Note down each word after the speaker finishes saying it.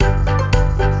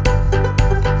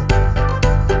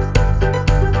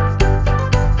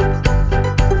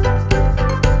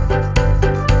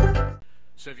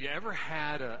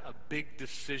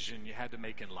decision you had to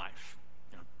make in life.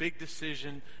 Big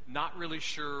decision, not really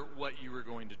sure what you were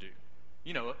going to do.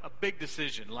 A big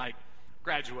decision like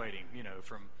graduating,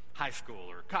 from high school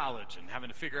or college and having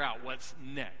to figure out what's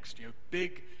next.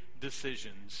 Big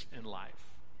decisions in life.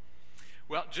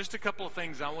 Well, just a couple of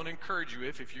things I want to encourage you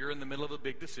if you're in the middle of a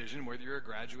big decision, whether you're a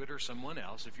graduate or someone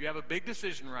else. If you have a big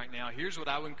decision right now, here's what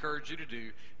I would encourage you to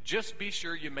do. Just be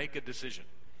sure you make a decision.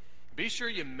 Be sure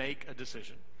you make a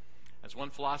decision. As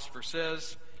one philosopher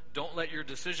says, don't let your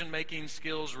decision-making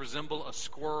skills resemble a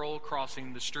squirrel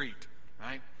crossing the street,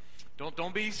 right?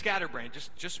 Don't be scatterbrained.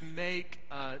 Just make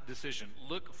a decision.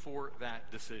 Look for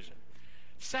that decision.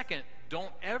 Second,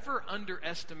 don't ever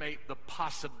underestimate the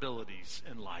possibilities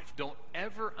in life. Don't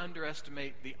ever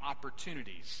underestimate the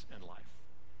opportunities in life.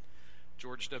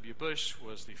 George W. Bush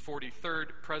was the 43rd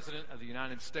President of the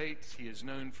United States. He is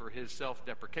known for his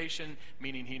self-deprecation,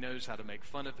 meaning he knows how to make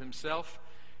fun of himself.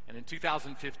 And in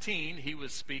 2015, he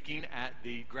was speaking at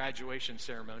the graduation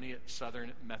ceremony at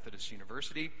Southern Methodist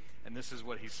University. And this is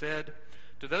what he said: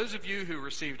 "To those of you who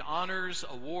received honors,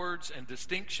 awards, and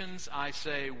distinctions, I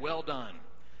say, well done.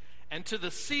 And to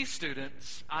the C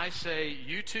students, I say,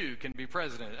 you too can be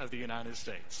President of the United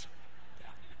States." Yeah.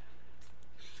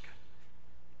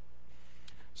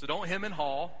 So don't hem and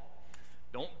haw.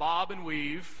 Don't bob and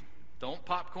weave. Don't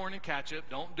popcorn and ketchup.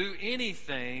 Don't do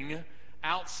anything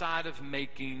outside of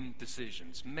making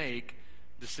decisions. Make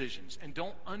decisions. And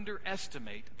don't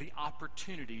underestimate the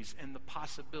opportunities and the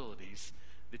possibilities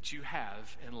that you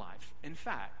have in life. In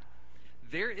fact,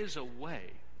 there is a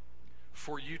way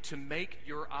for you to make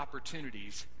your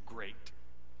opportunities great.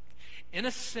 In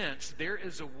a sense, there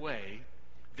is a way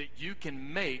that you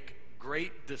can make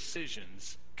great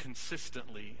decisions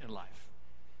consistently in life.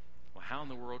 Well, how in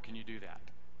the world can you do that?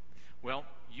 Well,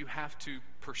 you have to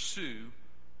pursue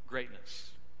greatness.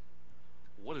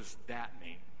 What does that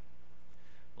mean?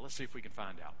 Well, let's see if we can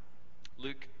find out.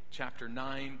 Luke chapter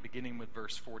 9, beginning with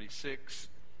verse 46.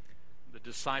 The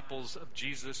disciples of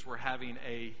Jesus were having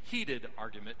a heated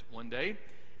argument one day,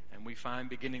 and we find,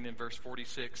 beginning in verse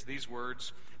 46, these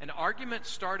words: "An argument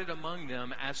started among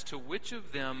them as to which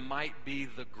of them might be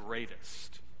the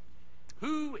greatest."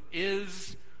 Who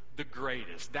is the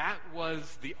greatest? That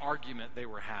was the argument they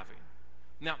were having.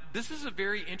 Now, this is a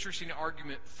very interesting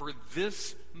argument for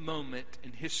this moment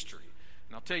in history.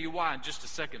 And I'll tell you why in just a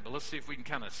second, but let's see if we can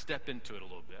kind of step into it a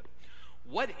little bit.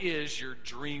 What is your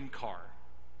dream car?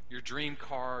 Your dream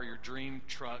car, your dream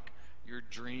truck, your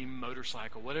dream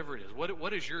motorcycle, whatever it is.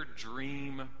 What is your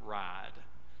dream ride?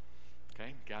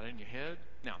 Okay, got it in your head?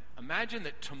 Now, imagine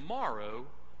that tomorrow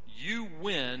you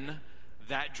win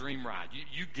that dream ride.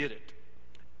 You get it.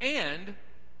 And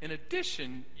in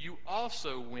addition, you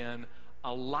also win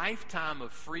a lifetime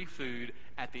of free food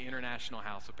at the International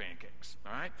House of Pancakes,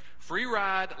 all right? Free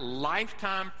ride,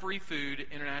 lifetime free food,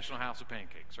 International House of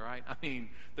Pancakes, all right? I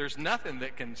mean, there's nothing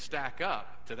that can stack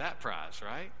up to that prize,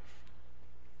 right?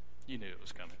 You knew it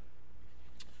was coming.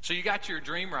 So you got your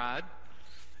dream ride.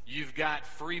 You've got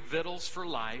free victuals for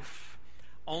life.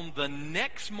 On the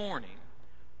next morning,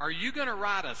 are you going to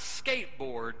ride a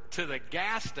skateboard to the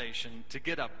gas station to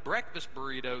get a breakfast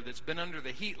burrito that's been under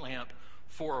the heat lamp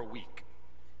for a week?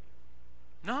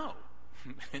 No.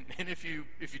 And if you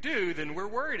do, then we're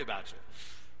worried about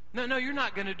you. No, you're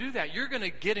not going to do that. You're going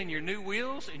to get in your new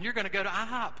wheels and you're going to go to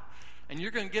IHOP. And you're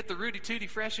going to get the Rudy Tooty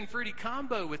Fresh and Fruity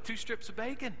combo with 2 strips of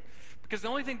bacon. Because the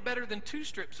only thing better than 2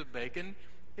 strips of bacon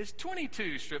is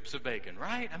 22 strips of bacon,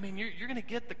 right? I mean, you're going to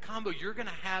get the combo. You're going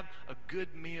to have a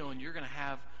good meal and you're going to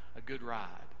have a good ride.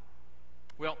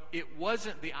 Well, it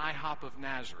wasn't the IHOP of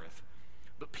Nazareth,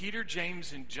 but Peter,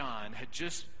 James, and John had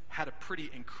just had a pretty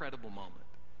incredible moment.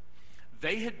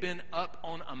 They had been up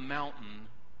on a mountain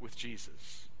with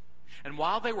Jesus. And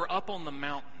while they were up on the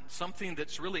mountain, something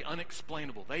that's really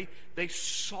unexplainable, they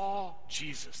saw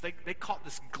Jesus. They caught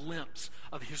this glimpse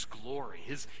of his glory,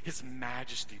 his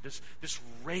majesty, this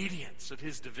radiance of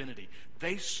his divinity.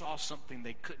 They saw something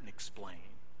they couldn't explain.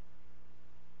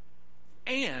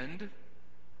 And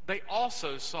they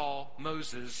also saw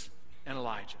Moses and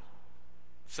Elijah.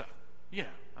 So,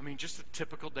 just a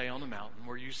typical day on the mountain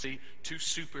where you see 2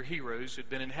 superheroes who'd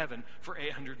been in heaven for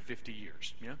 850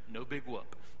 years. No big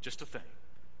whoop, just a thing.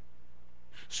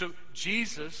 So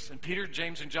Jesus and Peter,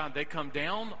 James, and John, they come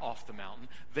down off the mountain.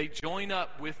 They join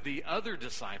up with the other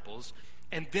disciples.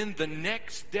 And then the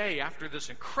next day, after this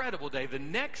incredible day, the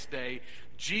next day,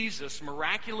 Jesus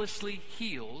miraculously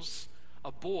heals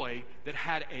a boy that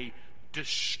had a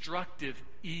destructive,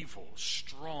 evil,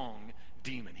 strong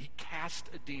demon. He cast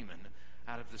a demon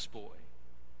out of this boy.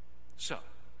 So,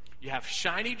 you have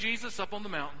shiny Jesus up on the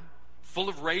mountain, full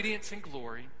of radiance and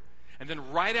glory, And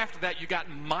then right after that, you got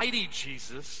mighty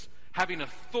Jesus having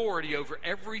authority over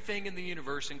everything in the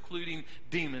universe, including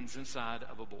demons inside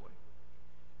of a boy.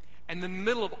 And in the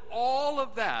middle of all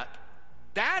of that,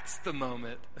 that's the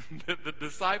moment that the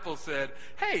disciples said,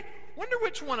 hey, wonder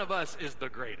which one of us is the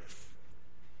greatest.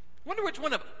 Wonder which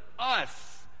one of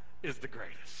us is the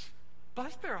greatest.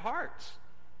 Bless their hearts.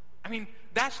 I mean,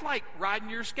 that's like riding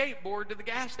your skateboard to the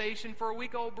gas station for a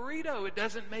week-old burrito. It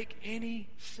doesn't make any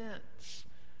sense.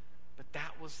 But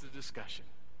that was the discussion.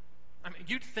 I mean,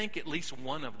 you'd think at least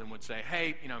one of them would say,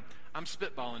 hey, I'm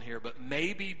spitballing here, but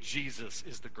maybe Jesus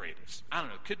is the greatest. I don't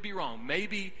know. Could be wrong.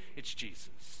 Maybe it's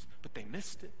Jesus. But they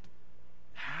missed it.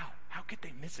 How? How could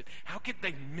they miss it? How could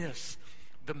they miss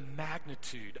the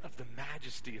magnitude of the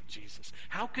majesty of Jesus?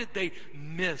 How could they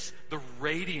miss the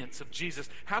radiance of Jesus?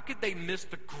 How could they miss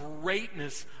the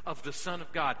greatness of the Son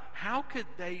of God? How could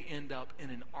they end up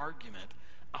in an argument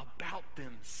about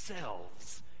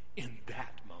themselves in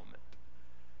that moment?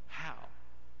 How?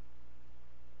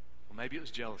 Well, maybe it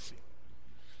was jealousy.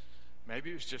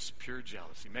 Maybe it was just pure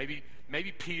jealousy.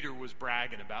 Maybe Peter was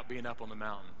bragging about being up on the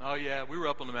mountain. Oh, yeah, we were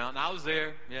up on the mountain. I was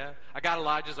there, yeah. I got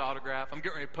Elijah's autograph. I'm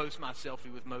getting ready to post my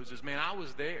selfie with Moses. Man, I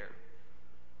was there.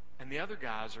 And the other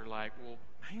guys are like, well,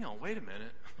 hang on, wait a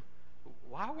minute.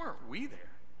 Why weren't we there?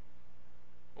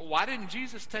 Well, why didn't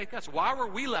Jesus take us? Why were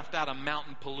we left out of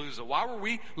Mountain Palooza? Why were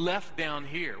we left down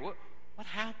here? What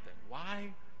happened?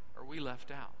 Why are we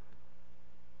left out?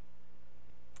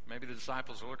 Maybe the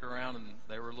disciples were looking around and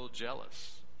they were a little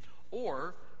jealous.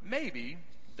 Or maybe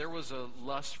there was a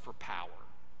lust for power.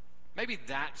 Maybe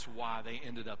that's why they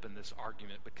ended up in this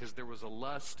argument, because there was a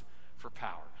lust for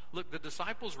power. Look, the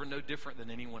disciples were no different than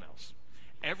anyone else.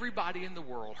 Everybody in the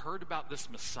world heard about this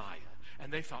Messiah,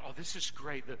 and they thought, oh, this is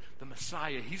great. The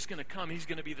Messiah, he's going to come. He's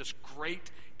going to be this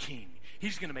great king.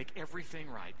 He's going to make everything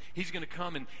right. He's going to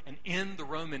come and end the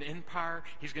Roman Empire.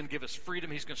 He's going to give us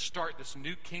freedom. He's going to start this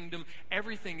new kingdom.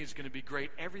 Everything is going to be great.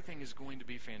 Everything is going to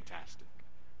be fantastic.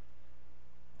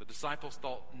 The disciples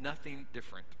thought nothing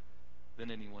different than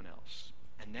anyone else.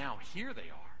 And now here they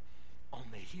are on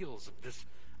the heels of this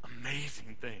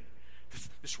amazing thing.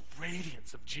 This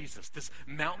radiance of Jesus, this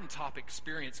mountaintop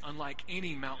experience, unlike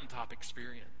any mountaintop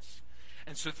experience.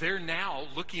 And so they're now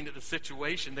looking at the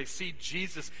situation. They see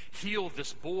Jesus heal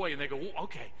this boy, and they go, oh,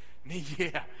 okay,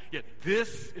 yeah,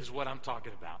 this is what I'm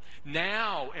talking about.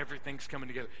 Now everything's coming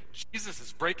together. Jesus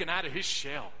is breaking out of his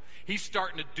shell. He's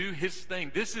starting to do his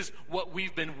thing. This is what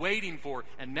we've been waiting for.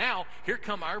 And now, here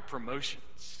come our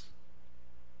promotions.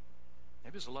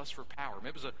 Maybe it's a lust for power.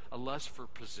 Maybe it's a lust for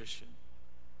position.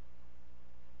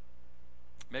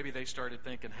 Maybe they started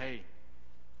thinking, hey,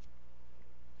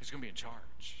 who's going to be in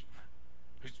charge?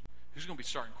 Who's going to be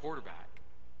starting quarterback?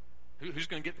 Who's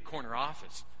going to get the corner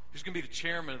office? Who's going to be the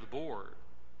chairman of the board?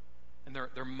 And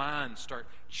their minds start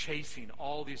chasing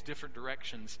all these different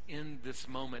directions in this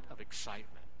moment of excitement.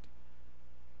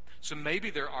 So maybe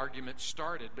their argument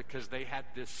started because they had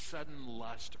this sudden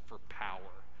lust for power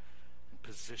and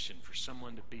position, for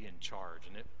someone to be in charge,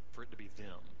 and for it to be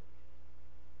them.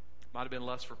 Might have been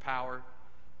lust for power.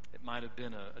 It might have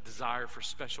been a desire for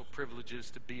special privileges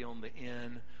to be on the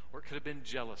in, or it could have been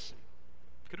jealousy.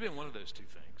 It could have been one of those two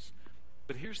things.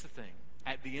 But here's the thing.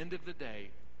 At the end of the day,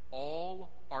 all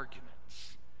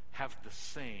arguments have the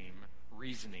same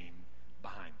reasoning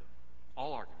behind them.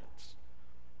 All arguments.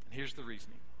 And here's the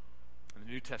reasoning. In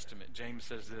the New Testament, James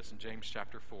says this in James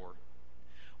chapter 4.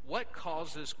 What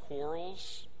causes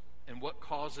quarrels and what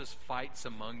causes fights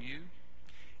among you?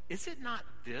 Is it not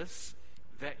this,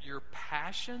 that your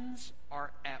passions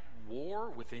are at war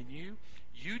within you?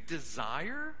 You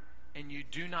desire and you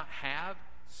do not have,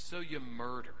 so you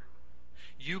murder.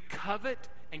 You covet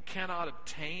and cannot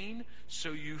obtain,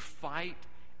 so you fight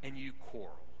and you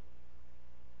quarrel.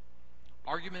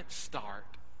 Arguments start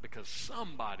because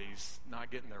somebody's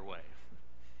not getting their way.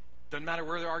 Doesn't matter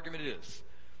where the argument is.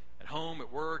 At home,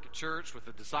 at work, at church, with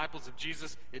the disciples of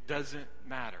Jesus, it doesn't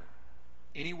matter.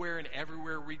 Anywhere and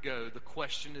everywhere we go, the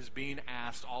question is being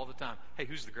asked all the time. Hey,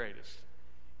 who's the greatest?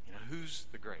 Who's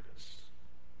the greatest?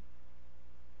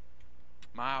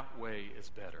 My way is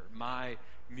better. My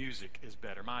music is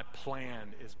better. My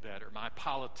plan is better. My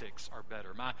politics are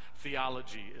better. My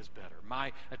theology is better.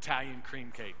 My Italian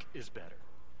cream cake is better.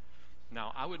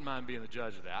 Now, I wouldn't mind being the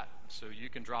judge of that, so you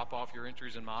can drop off your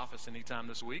entries in my office anytime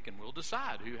this week, and we'll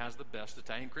decide who has the best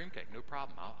Italian cream cake. No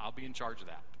problem. I'll be in charge of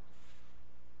that.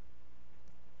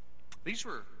 These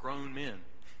were grown men.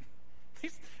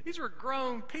 These were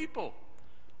grown people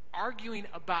arguing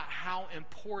about how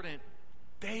important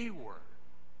they were.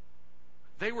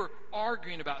 They were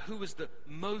arguing about who was the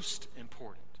most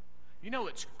important. You know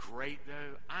what's great,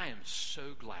 though? I am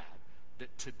so glad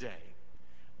that today,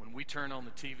 when we turn on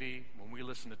the TV, when we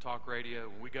listen to talk radio,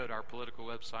 when we go to our political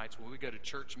websites, when we go to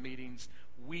church meetings,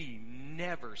 we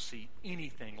never see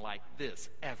anything like this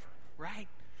ever, right?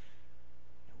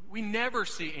 We never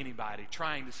see anybody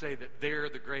trying to say that they're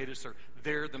the greatest or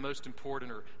they're the most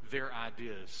important or their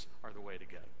ideas are the way to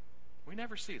go. We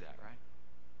never see that, right?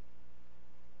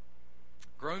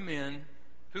 Grown men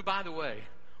who, by the way,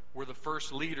 were the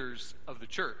first leaders of the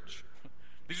church.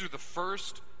 These were the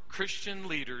first Christian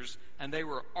leaders, and they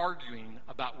were arguing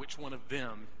about which one of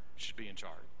them should be in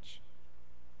charge.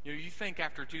 You know, you think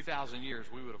after 2,000 years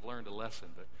we would have learned a lesson,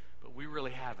 but we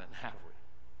really haven't, have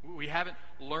we? We haven't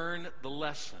learned the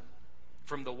lesson.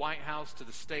 From the White House to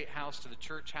the State House to the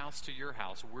church house to your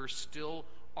house, we're still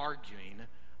arguing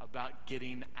about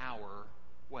getting our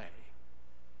way.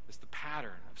 It's the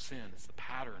pattern of sin. It's the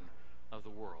pattern of the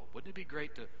world. Wouldn't it be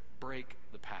great to break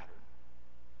the pattern?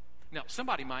 Now,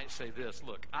 somebody might say this,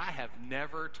 look, I have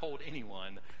never told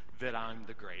anyone that I'm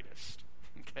the greatest,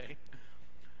 okay?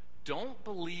 Don't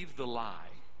believe the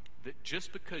lie that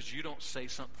just because you don't say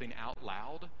something out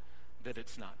loud, that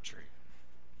it's not true.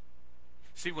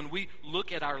 See, when we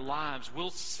look at our lives, we'll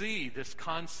see this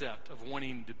concept of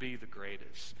wanting to be the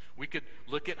greatest. We could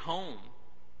look at home.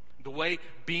 The way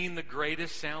being the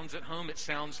greatest sounds at home, it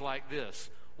sounds like this.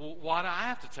 Well, why do I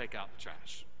have to take out the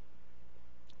trash?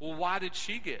 Well, why did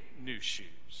she get new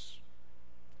shoes?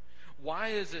 Why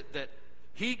is it that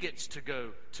he gets to go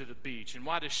to the beach? And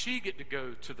why does she get to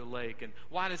go to the lake? And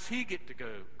why does he get to go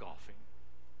golfing?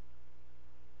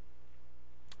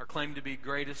 Our claim to be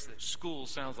greatest at school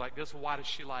sounds like this. Why does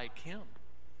she like him?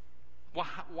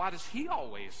 Why does he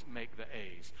always make the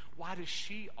A's? Why does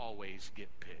she always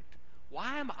get picked?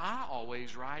 Why am I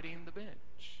always riding the bench?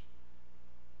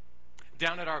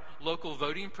 Down at our local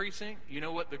voting precinct, you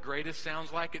know what the greatest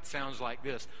sounds like? It sounds like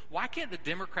this. Why can't the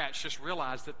Democrats just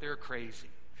realize that they're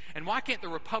crazy? And why can't the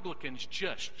Republicans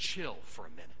just chill for a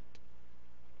minute?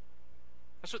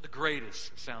 That's what the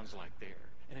greatest sounds like there.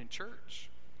 And in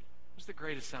church, what's the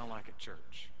greatest sound like at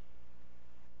church?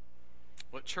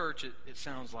 Well, at church, it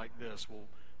sounds like this. Well,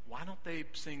 why don't they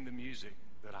sing the music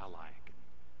that I like?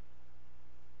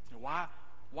 And why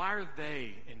are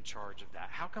they in charge of that?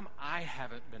 How come I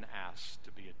haven't been asked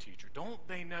to be a teacher? Don't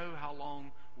they know how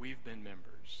long we've been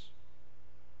members?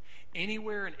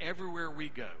 Anywhere and everywhere we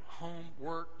go, home,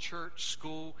 work, church,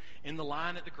 school, in the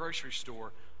line at the grocery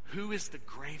store, who is the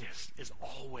greatest is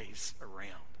always around.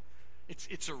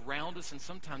 It's around us, and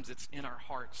sometimes it's in our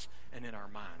hearts and in our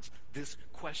minds. This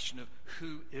question of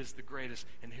who is the greatest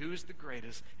and who is the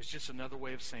greatest is just another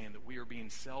way of saying that we are being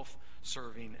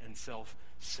self-serving and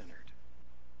self-centered.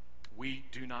 We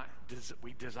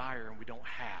desire and we don't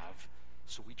have,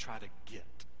 so we try to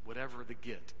get, whatever the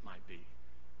get might be.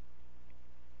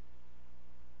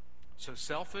 So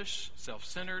selfish,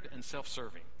 self-centered, and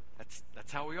self-serving.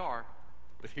 That's how we are.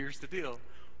 But here's the deal.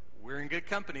 We're in good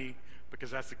company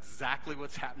because that's exactly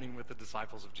what's happening with the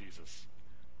disciples of Jesus.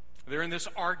 They're in this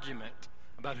argument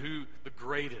about who the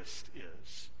greatest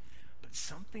is. But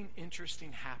something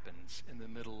interesting happens in the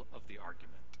middle of the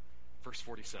argument. Verse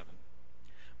 47.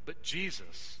 But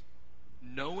Jesus,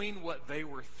 knowing what they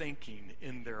were thinking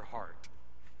in their heart.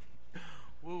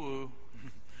 Woo-woo.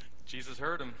 Jesus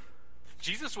heard them.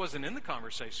 Jesus wasn't in the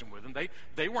conversation with them.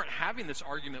 They weren't having this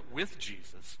argument with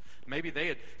Jesus. Maybe they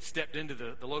had stepped into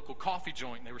the local coffee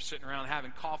joint and they were sitting around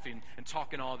having coffee and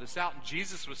talking all this out. And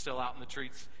Jesus was still out in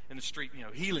the street,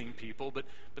 healing people. But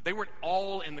they weren't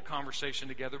all in the conversation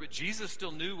together. But Jesus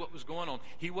still knew what was going on.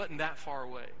 He wasn't that far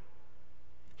away.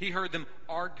 He heard them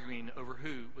arguing over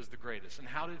who was the greatest. And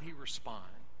how did he respond?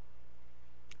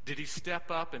 Did he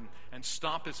step up and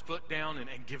stomp his foot down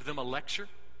and give them a lecture?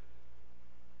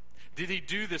 Did he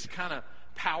do this kind of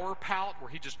power pout where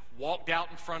he just walked out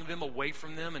in front of them, away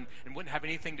from them, and wouldn't have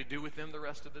anything to do with them the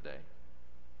rest of the day?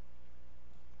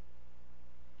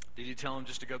 Did he tell them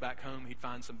just to go back home, he'd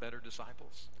find some better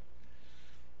disciples?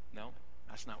 No,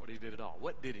 that's not what he did at all.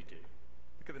 What did he do?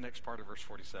 Look at the next part of verse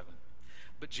 47.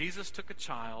 But Jesus took a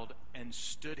child and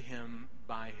stood him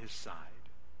by his side.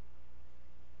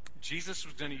 Jesus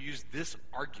was going to use this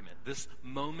argument, this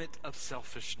moment of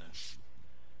selfishness,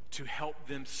 to help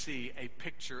them see a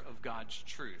picture of God's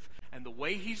truth. And the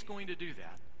way he's going to do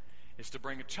that is to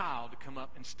bring a child to come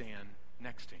up and stand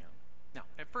next to him. Now,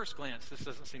 at first glance, this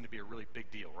doesn't seem to be a really big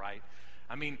deal, right?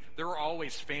 I mean, there were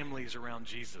always families around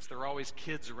Jesus. There were always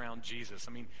kids around Jesus.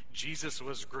 I mean, Jesus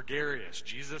was gregarious.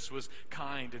 Jesus was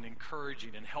kind and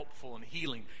encouraging and helpful and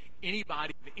healing.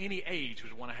 Anybody of any age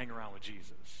would want to hang around with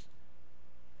Jesus.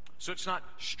 So it's not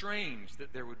strange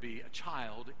that there would be a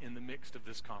child in the midst of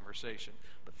this conversation.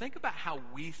 But think about how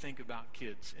we think about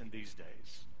kids in these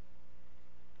days.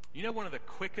 You know one of the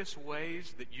quickest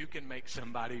ways that you can make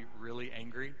somebody really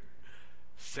angry?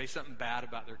 Say something bad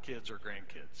about their kids or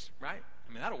grandkids, right?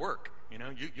 I mean, that'll work.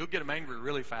 You'll get them angry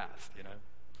really fast,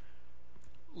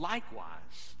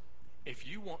 Likewise, if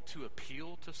you want to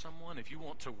appeal to someone, if you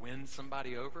want to win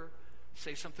somebody over,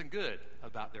 say something good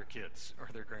about their kids or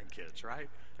their grandkids, right?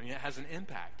 I mean, it has an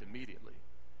impact immediately.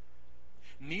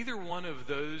 Neither one of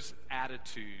those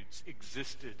attitudes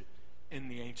existed in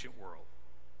the ancient world.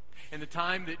 In the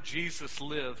time that Jesus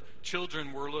lived,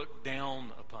 children were looked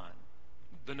down upon.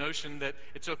 The notion that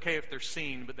it's okay if they're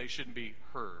seen, but they shouldn't be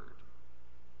heard.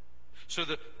 So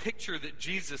the picture that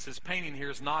Jesus is painting here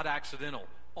is not accidental.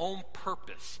 On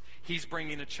purpose, he's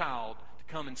bringing a child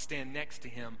to come and stand next to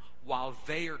him while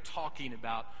they are talking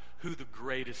about who the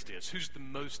greatest is, who's the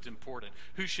most important,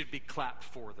 who should be clapped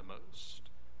for the most.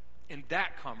 In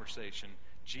that conversation,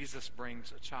 Jesus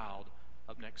brings a child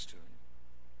up next to him.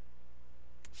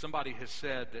 Somebody has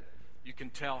said that you can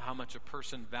tell how much a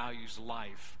person values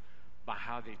life by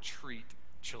how they treat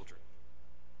children.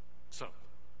 So,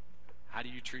 how do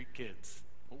you treat kids?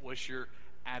 What's your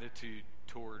attitude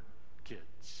toward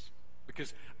kids?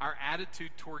 Because our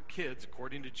attitude toward kids,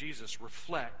 according to Jesus,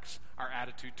 reflects our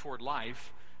attitude toward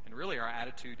life, and really our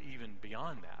attitude even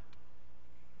beyond that.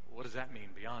 What does that mean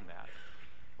beyond that?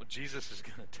 Well, Jesus is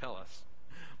going to tell us.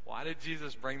 Why did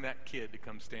Jesus bring that kid to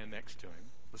come stand next to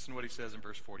him? Listen to what he says in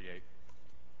verse 48.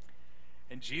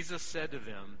 And Jesus said to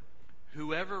them,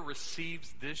 whoever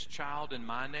receives this child in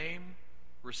my name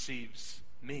receives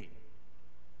me.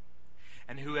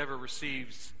 And whoever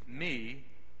receives me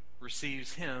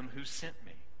receives him who sent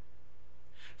me.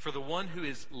 For the one who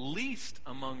is least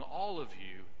among all of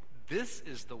you, this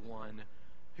is the one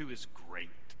who is great.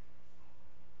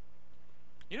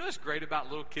 You know what's great about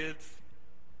little kids?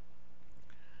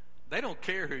 They don't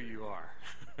care who you are.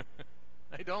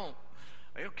 They don't.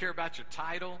 They don't care about your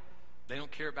title. They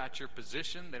don't care about your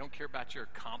position. They don't care about your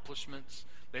accomplishments.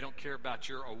 They don't care about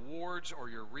your awards or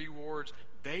your rewards.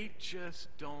 They just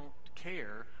don't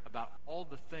care about all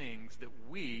the things that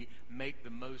we make the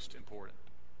most important.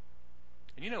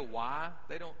 And you know why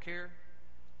they don't care?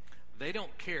 They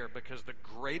don't care because the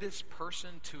greatest person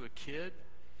to a kid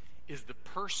is the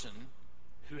person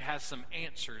who has some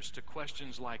answers to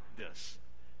questions like this.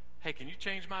 Hey, can you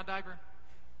change my diaper?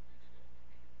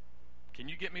 Can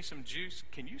you get me some juice?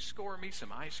 Can you score me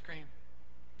some ice cream?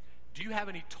 Do you have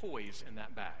any toys in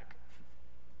that bag?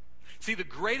 See, the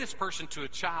greatest person to a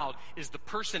child is the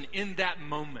person in that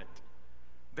moment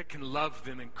that can love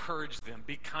them, encourage them,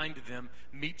 be kind to them,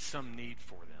 meet some need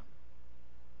for them.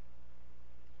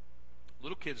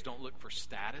 Little kids don't look for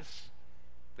status.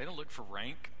 They don't look for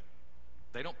rank.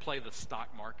 They don't play the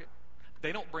stock market.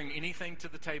 They don't bring anything to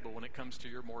the table when it comes to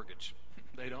your mortgage.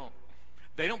 They don't.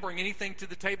 They don't bring anything to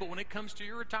the table when it comes to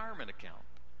your retirement account.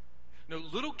 No,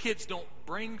 little kids don't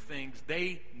bring things.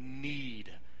 They need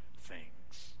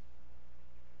things.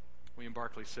 William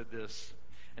Barclay said this.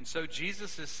 And so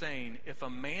Jesus is saying, if a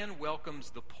man welcomes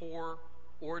the poor,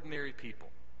 ordinary people,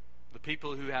 the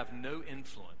people who have no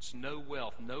influence, no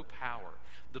wealth, no power,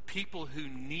 the people who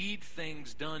need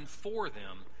things done for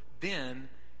them, then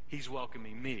he's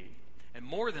welcoming me. And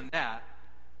more than that,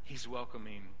 he's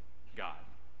welcoming God.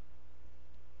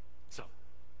 So,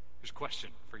 here's a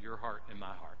question for your heart and my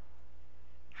heart.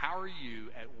 How are you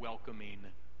at welcoming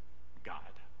God?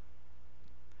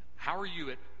 How are you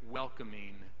at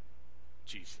welcoming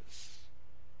Jesus?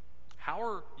 How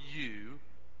are you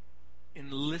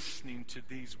in listening to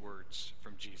these words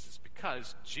from Jesus?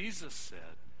 Because Jesus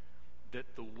said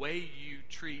that the way you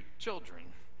treat children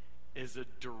is a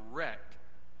direct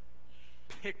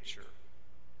picture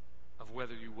of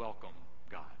whether you welcome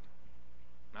God.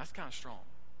 And that's kind of strong.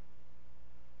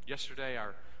 Yesterday,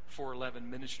 our 411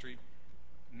 ministry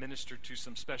ministered to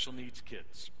some special needs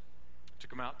kids. Took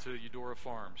them out to Eudora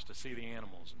Farms to see the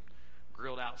animals and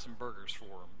grilled out some burgers for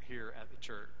them here at the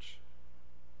church.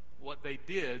 What they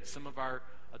did, some of our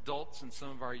adults and some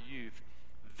of our youth,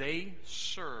 they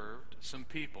served some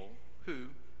people who,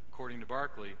 according to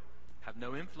Barclay, have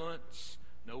no influence,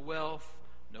 no wealth,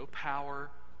 no power,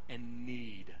 and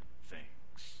need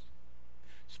things.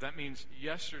 So that means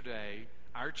yesterday,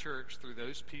 our church, through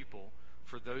those people,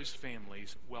 for those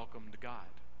families, welcomed God.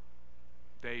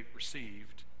 They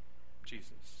received Jesus.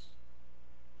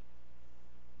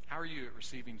 How are you at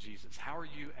receiving Jesus? How are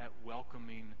you at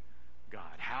welcoming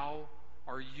God? How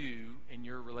are you in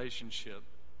your relationship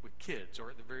with kids, or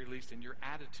at the very least in your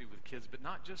attitude with kids, but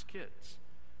not just kids,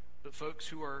 but folks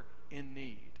who are in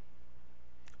need?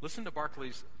 Listen to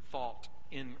Barclay's thought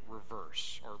in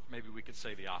reverse, or maybe we could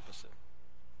say the opposite.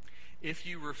 If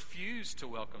you refuse to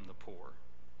welcome the poor,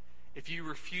 if you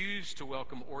refuse to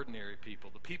welcome ordinary people,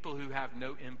 the people who have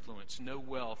no influence, no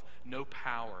wealth, no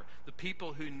power, the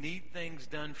people who need things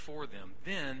done for them,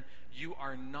 then you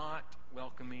are not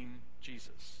welcoming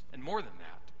Jesus. And more than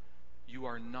that, you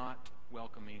are not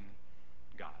welcoming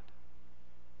God.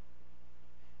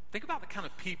 Think about the kind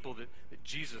of people that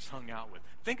Jesus hung out with.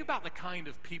 Think about the kind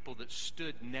of people that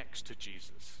stood next to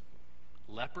Jesus.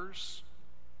 Lepers,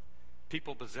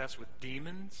 people possessed with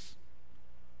demons,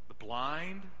 the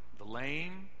blind, the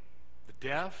lame, the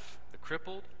deaf, the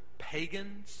crippled,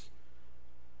 pagans,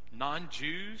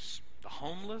 non-Jews, the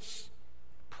homeless,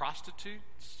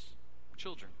 prostitutes,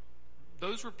 children.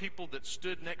 Those were people that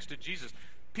stood next to Jesus.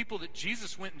 People that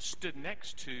Jesus went and stood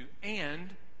next to and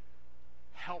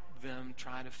helped them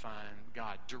try to find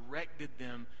God, directed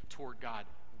them toward God,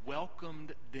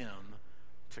 welcomed them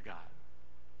to God.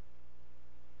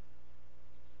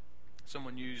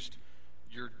 Someone used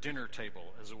your dinner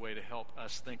table as a way to help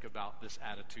us think about this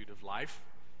attitude of life.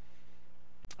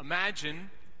 Imagine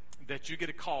that you get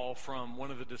a call from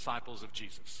one of the disciples of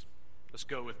Jesus. Let's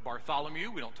go with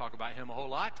Bartholomew. We don't talk about him a whole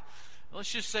lot. Let's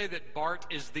just say that Bart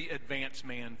is the advance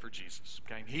man for Jesus.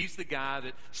 Okay? He's the guy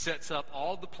that sets up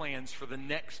all the plans for the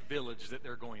next village that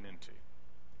they're going into.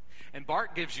 And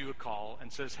Bart gives you a call and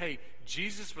says, hey,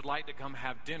 Jesus would like to come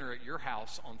have dinner at your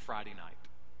house on Friday night.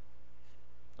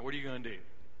 Now, what are you going to do?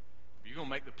 You're going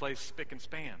to make the place spick and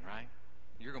span, right?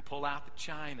 You're going to pull out the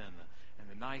china and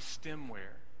the nice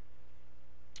stemware.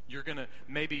 You're going to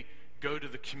maybe go to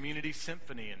the community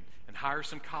symphony and hire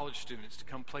some college students to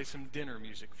come play some dinner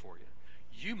music for you.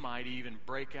 You might even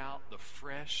break out the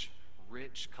fresh,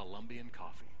 rich Colombian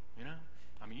coffee, you know?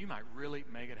 I mean, you might really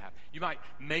make it happen. You might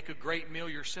make a great meal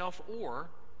yourself, or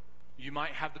you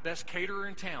might have the best caterer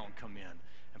in town come in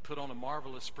and put on a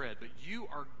marvelous spread. But you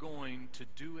are going to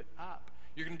do it up.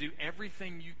 You're going to do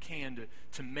everything you can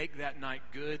to make that night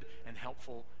good and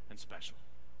helpful and special.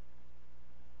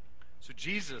 So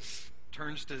Jesus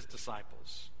turns to his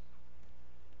disciples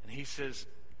and he says,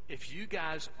 if you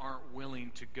guys aren't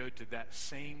willing to go to that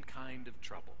same kind of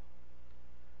trouble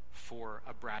for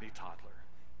a bratty toddler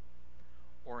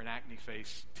or an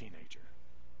acne-faced teenager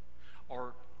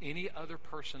or any other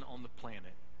person on the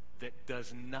planet that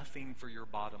does nothing for your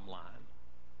bottom line,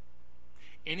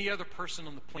 any other person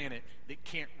on the planet that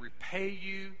can't repay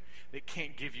you, that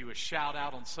can't give you a shout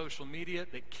out on social media,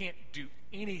 that can't do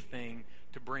anything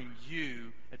to bring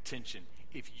you attention.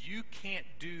 If you can't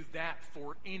do that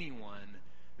for anyone,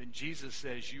 then Jesus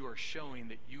says you are showing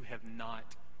that you have not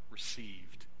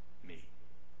received me.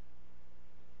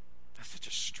 That's such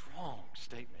a strong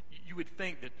statement. You would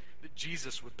think that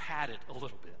Jesus would pad it a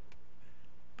little bit,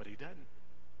 but he doesn't.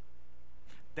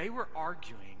 They were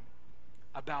arguing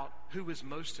about who was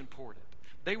most important.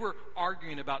 They were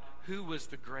arguing about who was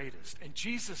the greatest. And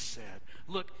Jesus said,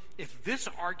 look, if this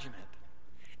argument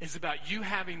is about you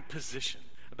having position,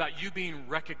 about you being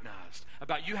recognized,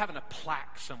 about you having a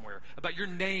plaque somewhere, about your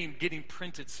name getting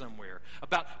printed somewhere,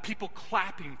 about people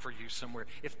clapping for you somewhere,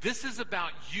 if this is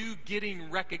about you getting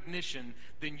recognition,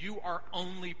 then you are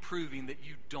only proving that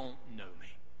you don't know me.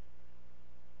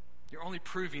 You're only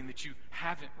proving that you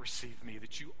haven't received me,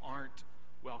 that you aren't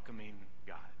welcoming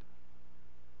God.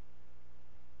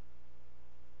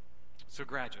 So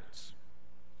graduates,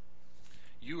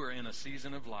 you are in a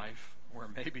season of life where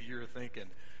maybe you're thinking,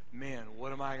 man,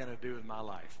 what am I going to do with my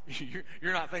life?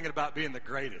 You're not thinking about being the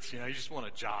greatest, you just want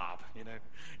a job,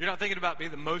 You're not thinking about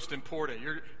being the most important.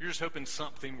 You're just hoping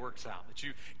something works out, that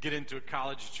you get into a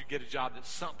college, that you get a job, that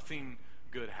something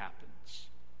good happens.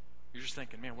 You're just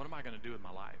thinking, man, what am I going to do with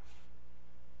my life?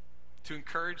 To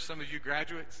encourage some of you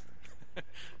graduates,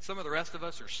 some of the rest of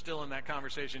us are still in that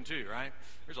conversation too, right?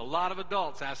 There's a lot of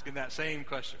adults asking that same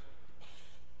question.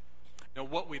 Now,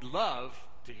 what we'd love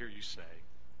to hear you say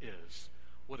is,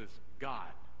 what does God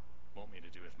want me to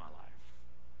do with my life?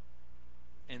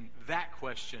 And that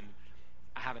question,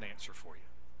 I have an answer for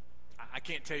you. I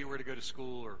can't tell you where to go to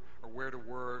school or where to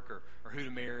work or who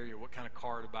to marry or what kind of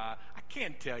car to buy. I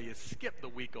can tell you, skip the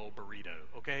week-old burrito,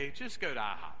 okay? Just go to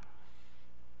IHOP.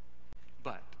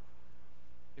 But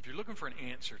if you're looking for an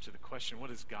answer to the question, what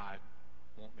does God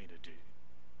want me to do?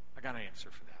 I got an answer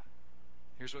for that.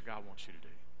 Here's what God wants you to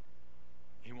do.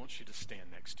 He wants you to stand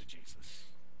next to Jesus.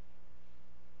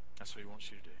 That's what he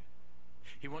wants you to do.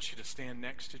 He wants you to stand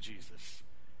next to Jesus,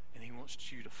 and he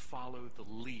wants you to follow the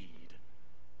lead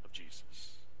of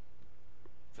Jesus.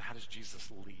 So how does Jesus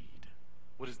lead?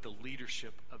 What does the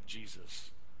leadership of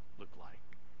Jesus look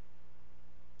like?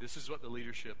 This is what the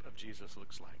leadership of Jesus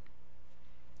looks like.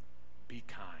 Be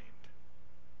kind.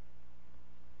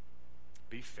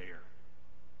 Be fair.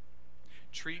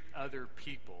 Treat other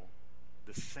people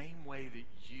the same way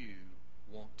that you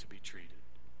want to be treated.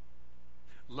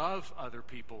 Love other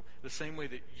people the same way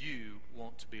that you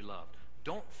want to be loved.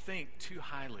 Don't think too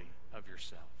highly of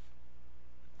yourself.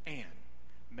 And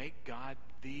make God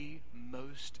the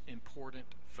most important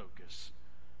focus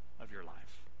of your life.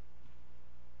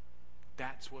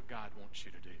 That's what God wants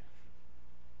you to do.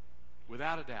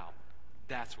 Without a doubt,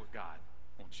 that's what God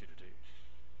wants you to do.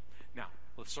 Now,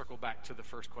 let's circle back to the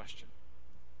first question.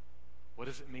 What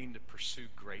does it mean to pursue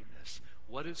greatness?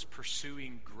 What does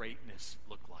pursuing greatness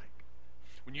look like?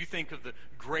 When you think of the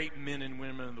great men and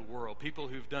women of the world, people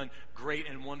who've done great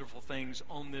and wonderful things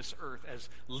on this earth as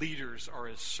leaders or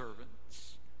as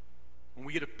servants, when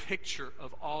we get a picture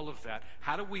of all of that,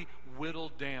 how do we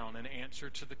whittle down an answer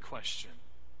to the question,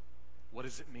 what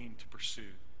does it mean to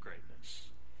pursue greatness?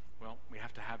 Well, we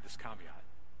have to have this caveat.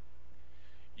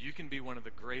 You can be one of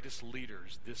the greatest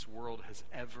leaders this world has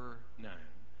ever known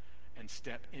and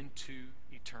step into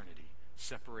eternity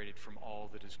separated from all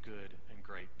that is good and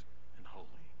great and holy.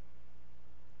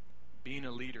 Being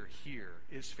a leader here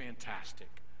is fantastic,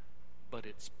 but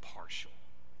it's partial.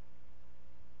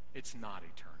 It's not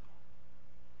eternal.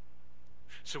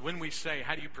 So when we say,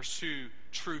 how do you pursue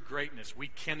true greatness? We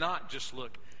cannot just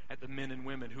look at the men and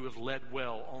women who have led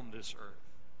well on this earth.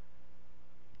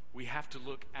 We have to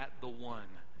look at the one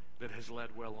that has led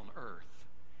well on earth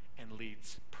and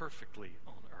leads perfectly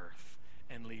on earth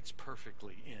and leads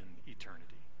perfectly in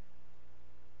eternity.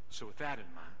 So with that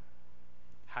in mind,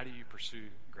 how do you pursue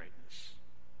greatness?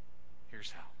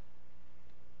 Here's how.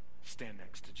 Stand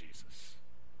next to Jesus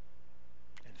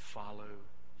and follow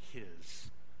his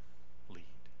lead.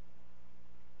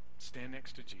 Stand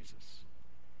next to Jesus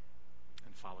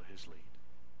and follow his lead.